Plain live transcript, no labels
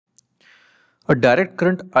A direct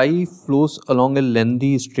current I flows along a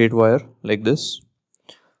lengthy straight wire like this.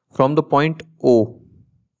 From the point O,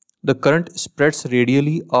 the current spreads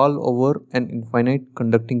radially all over an infinite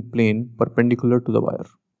conducting plane perpendicular to the wire.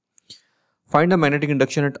 Find the magnetic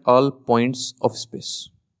induction at all points of space.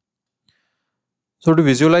 So to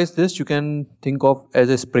visualize this, you can think of as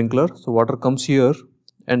a sprinkler. So water comes here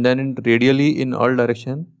and then radially in all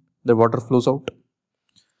direction the water flows out.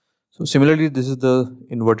 So similarly, this is the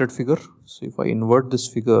inverted figure. So if I invert this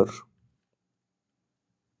figure,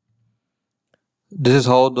 this is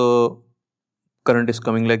how the current is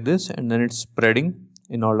coming like this, and then it's spreading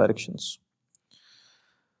in all directions.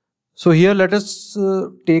 So here let us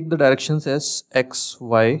take the directions as x,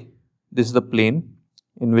 y. This is the plane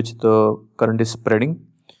in which the current is spreading,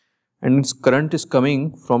 and its current is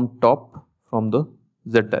coming from top from the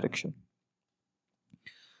z direction.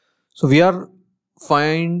 So we are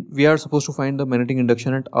supposed to find the magnetic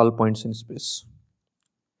induction at all points in space.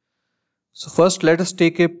 So first let us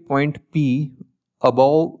take a point P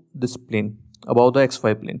above this plane, above the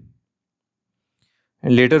xy plane,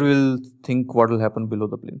 and later we will think what will happen below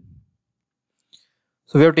the plane.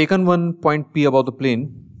 So we have taken one point P above the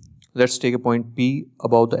plane. Let's take a point P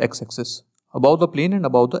above the x-axis, above the plane and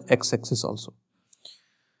above the x-axis also.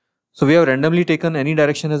 So we have randomly taken any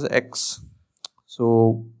direction as x.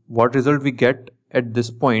 So what result we get at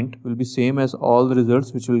this point will be same as all the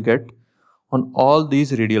results which we will get on all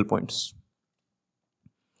these radial points.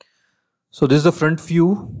 So this is the front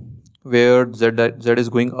view where z is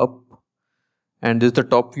going up, and this is the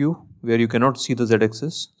top view where you cannot see the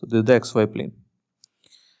z-axis. So this is the xy plane.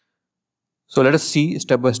 So let us see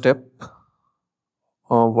step by step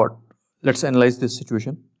let's analyze this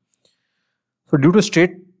situation. So due to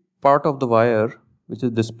straight part of the wire, which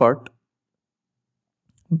is this part,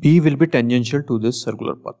 B will be tangential to this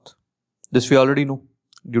circular path. This we already know.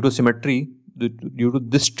 Due to symmetry, due to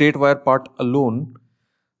this straight wire part alone,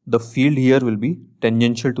 the field here will be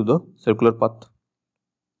tangential to the circular path.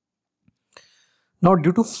 Now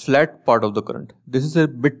due to flat part of the current, this is a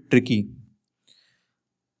bit tricky.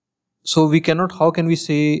 So we cannot, how can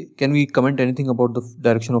we comment anything about the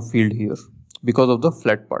direction of field here because of the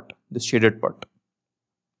flat part, the shaded part.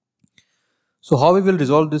 So how we will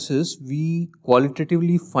resolve this is, we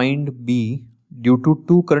qualitatively find B due to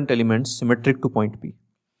two current elements symmetric to point P.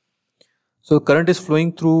 So current is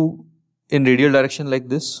flowing through in radial direction like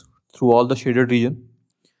this through all the shaded region.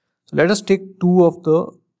 So let us take two of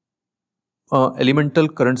the elemental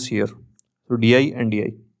currents here, so Di and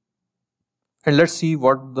Di, and let's see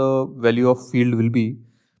what the value of field will be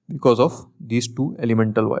because of these two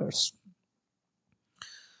elemental wires.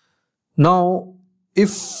 Now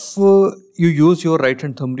if you use your right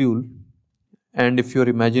hand thumb rule and if your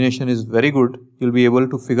imagination is very good, you will be able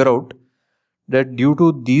to figure out that due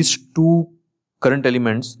to these two current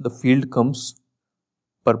elements, the field comes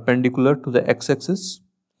perpendicular to the x-axis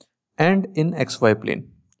and in xy plane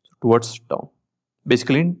towards down,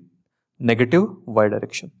 basically in negative y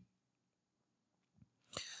direction.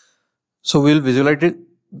 So we'll visualize it,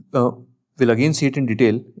 we'll again see it in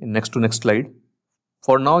detail in next slide.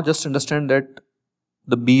 For now, just understand that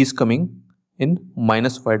the B is coming in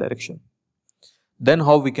minus y direction. Then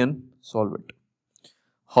how we can solve it.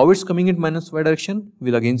 How it's coming in minus y direction,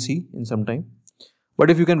 we'll again see in some time. But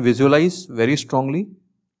if you can visualize very strongly,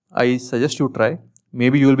 I suggest you try.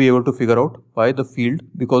 Maybe you will be able to figure out why the field,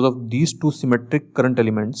 because of these two symmetric current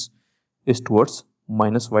elements, is towards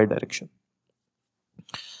minus y direction.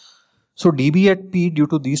 So dB at P due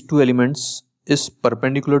to these two elements is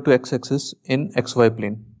perpendicular to x-axis in xy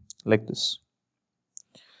plane like this.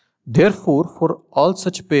 Therefore, for all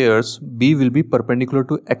such pairs, B will be perpendicular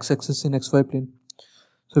to x-axis in xy plane.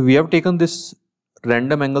 So we have taken this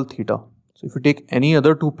random angle theta. So if you take any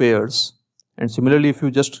other two pairs, and similarly if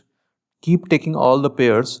you just keep taking all the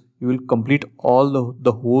pairs, you will complete all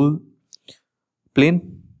the whole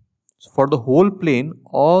plane. So for the whole plane,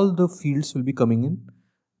 all the fields will be coming in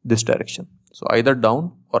this direction. So either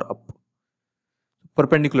down or up,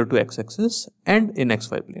 perpendicular to x-axis and in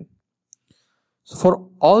xy plane. So for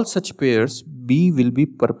all such pairs, B will be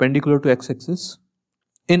perpendicular to x-axis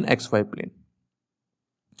in xy plane.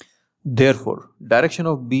 Therefore, direction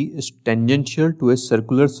of B is tangential to a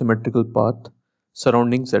circular symmetrical path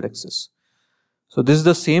surrounding z-axis. So this is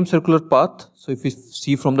the same circular path. So if we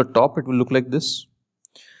see from the top, it will look like this.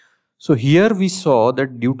 So here we saw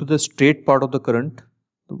that due to the straight part of the current,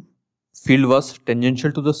 the field was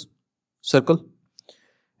tangential to the circle.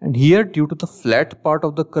 And here due to the flat part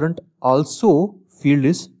of the current, also field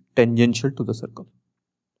is tangential to the circle.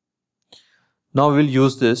 Now we will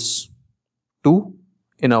use this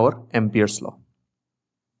in our Ampere's law.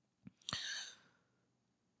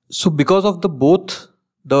 So because of the both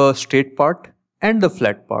the straight part and the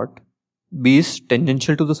flat part, B is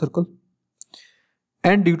tangential to the circle.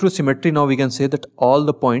 And due to symmetry, now we can say that all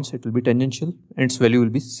the points it will be tangential and its value will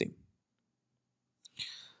be same.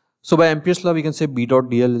 So by Ampere's law, we can say B dot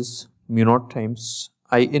dl is mu naught times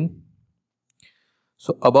I in.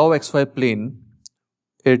 So above xy plane,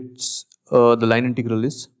 it's the line integral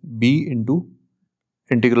is B into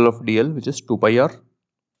integral of dl, which is 2 pi r,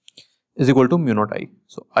 is equal to mu naught I.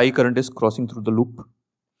 So I current is crossing through the loop.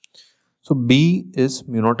 So B is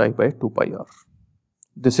mu naught I by 2 pi r.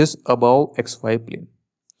 This is above xy plane,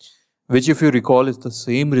 which if you recall is the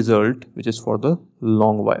same result which is for the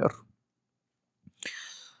long wire.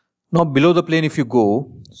 Now below the plane if you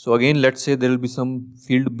go, so again let's say there will be some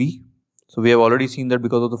field B. So we have already seen that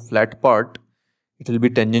because of the flat part, it will be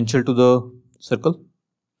tangential to the circle.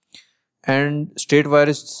 And straight wire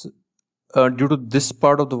is due to this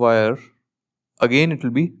part of the wire, again it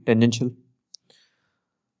will be tangential.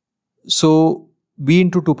 So B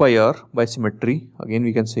into 2 pi r by symmetry, again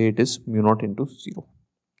we can say it is mu naught into 0,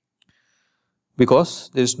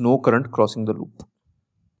 because there is no current crossing the loop.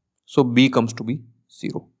 So B comes to be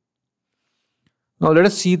 0. Now let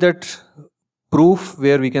us see that proof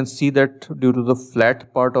where we can see that due to the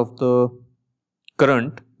flat part of the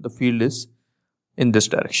current, the field is in this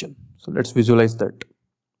direction. So let's visualize that.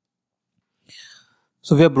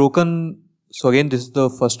 So we have broken, so again this is the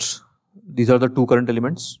first, these are the two current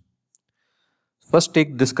elements. First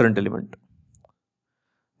take this current element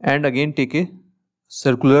and again take a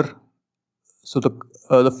circular, so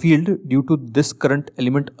the field due to this current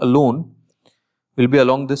element alone will be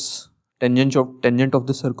along this tangent of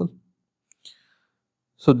this circle.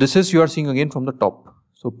 So this is you are seeing again from the top.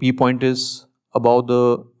 So P point is above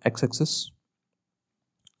the x-axis.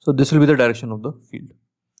 So this will be the direction of the field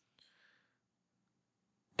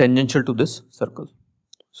tangential to this circle.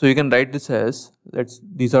 So you can write this as,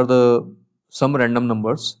 these are the some random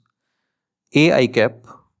numbers, ai cap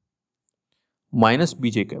minus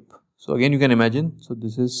bj cap. So again you can imagine, so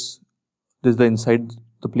this is the inside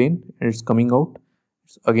the plane and it's coming out,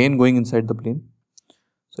 it's again going inside the plane.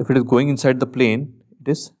 So if it is going inside the plane,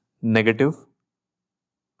 it is negative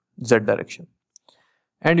z direction,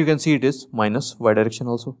 and you can see it is minus y direction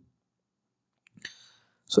also.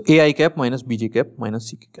 So ai cap minus bj cap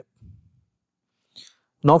minus ck cap.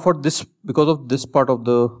 Now for this, because of this part of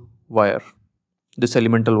the wire, this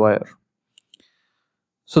elemental wire,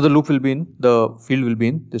 so the loop will be in, the field will be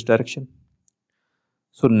in this direction.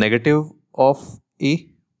 So negative of A,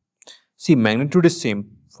 see magnitude is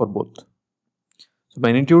same for both. So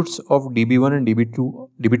magnitudes of dB1 and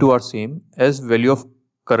dB2 are same, as value of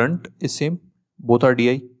current is same, both are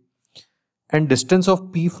di, and distance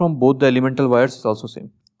of P from both the elemental wires is also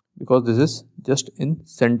same, because this is just in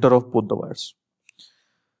center of both the wires.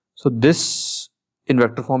 So this in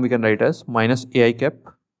vector form we can write as minus ai cap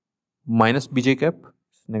minus bj cap,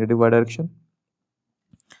 negative y direction,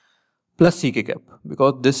 plus ck cap,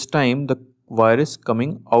 because this time the wire is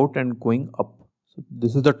coming out and going up. So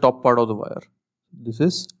this is the top part of the wire, this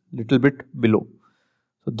is little bit below.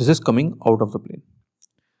 So this is coming out of the plane,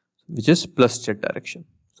 which is plus z direction,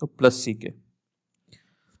 so plus ck.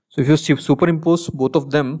 So if you superimpose both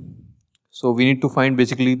of them, so we need to find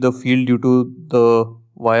basically the field due to the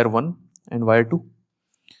wire 1 and wire 2.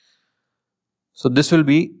 So this will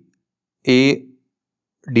be a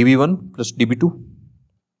dB1 plus dB2,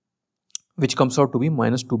 which comes out to be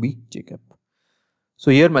minus 2b j cap.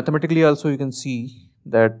 So here mathematically also you can see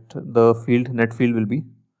that the field, net field will be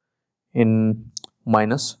in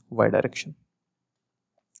minus y direction.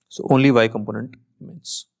 So only y component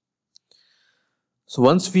remains. So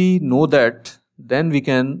once we know that, then we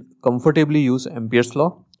can comfortably use Ampere's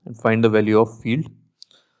law and find the value of field.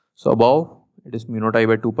 So above it is mu naught I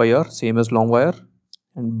by 2 pi r, same as long wire,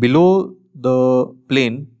 and below the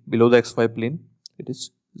plane, below the xy plane, it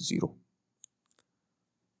is 0.